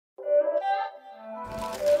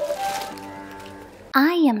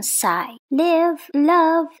I am Sai. Live,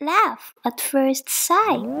 love, laugh at first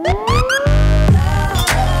sight.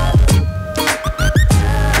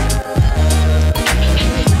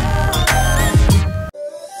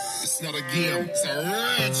 It's not a game, it's a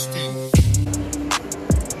rich thing.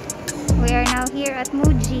 We are now here at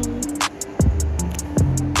Muji.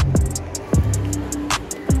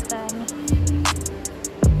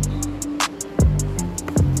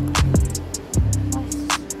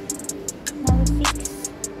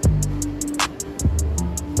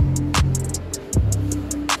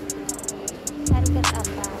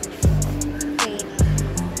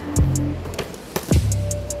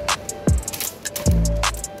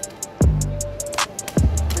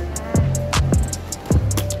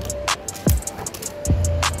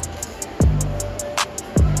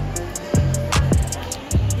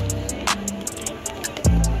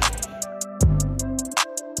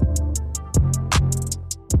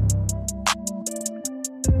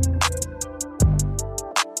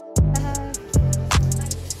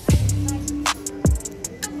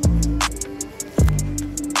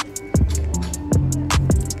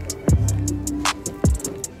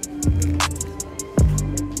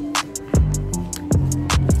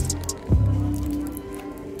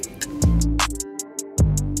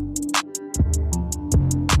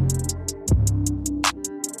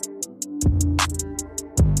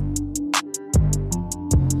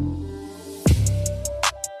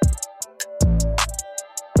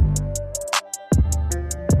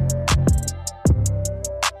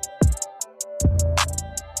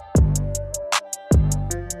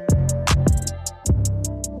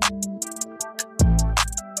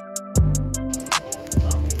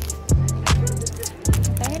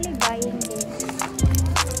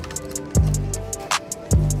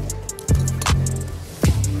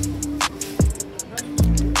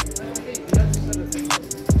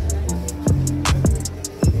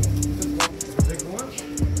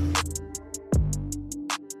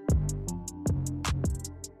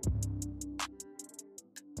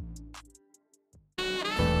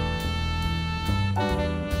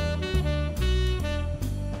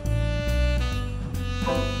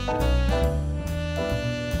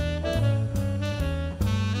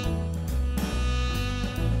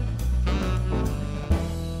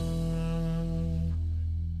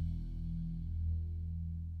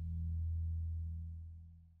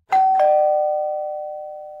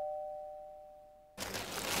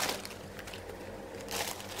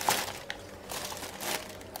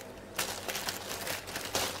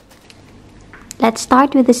 Let's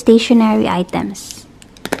start with the stationery items.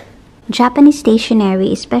 Japanese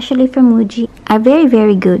stationery, especially from Muji, are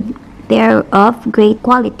very good. They are of great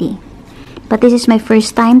quality. But this is my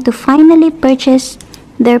first time to finally purchase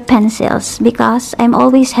their pencils because I'm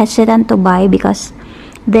always hesitant to buy because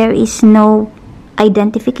there is no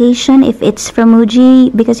identification if it's from Muji,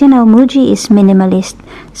 because you know Muji is minimalist.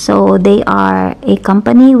 So they are a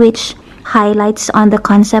company which highlights on the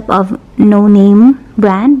concept of no name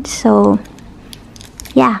brand. So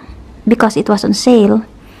yeah, because it was on sale,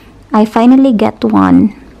 I finally get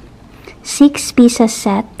one 6-piece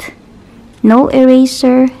set, no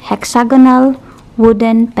eraser, hexagonal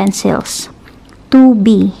wooden pencils,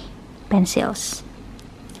 2B pencils.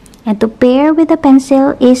 And to pair with the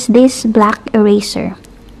pencil is this black eraser.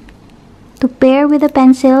 To pair with the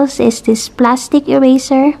pencils is this plastic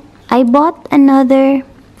eraser. I bought another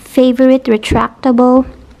favorite retractable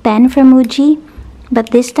pen from Muji,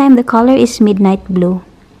 but this time the color is midnight blue.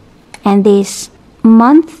 And this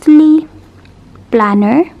monthly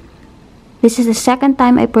planner, this is the second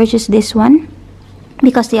time I purchased this one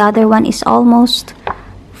because the other one is almost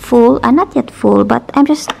full. Not yet full, but I'm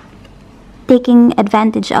just taking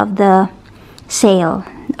advantage of the sale.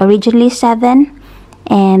 Originally 7,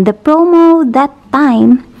 and the promo that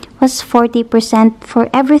time was 40% for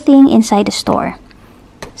everything inside the store.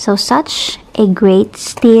 So such a great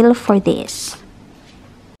steal for this.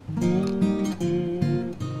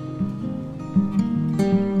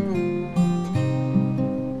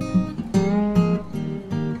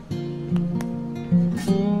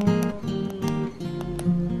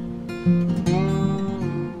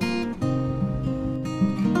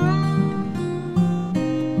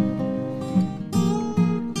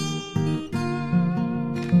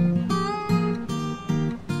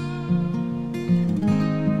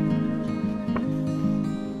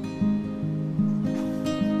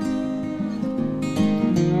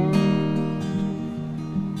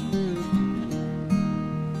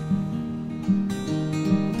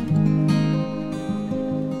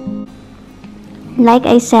 Like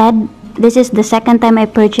I said, this is the second time I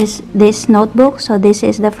purchased this notebook, so this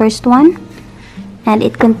is the first one, and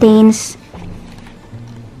it contains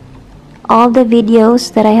all the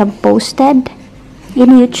videos that I have posted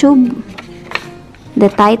in YouTube, the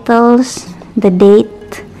titles, the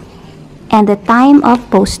date, and the time of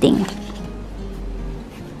posting.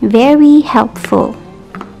 Very helpful.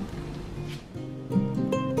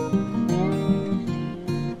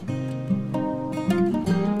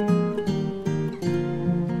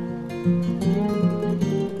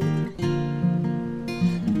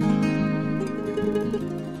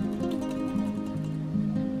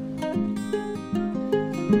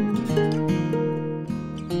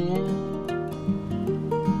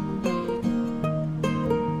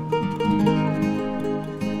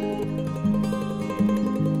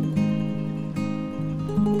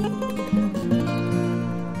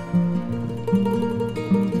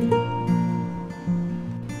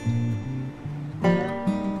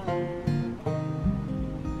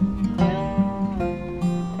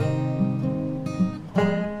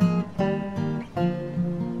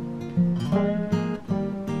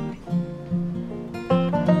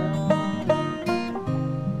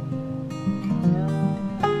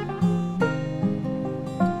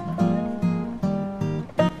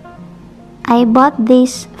 I bought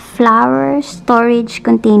this flour storage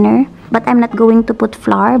container, but I'm not going to put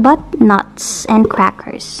flour but nuts and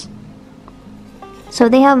crackers. So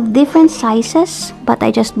they have different sizes, but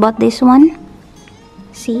I just bought this one.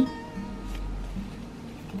 See?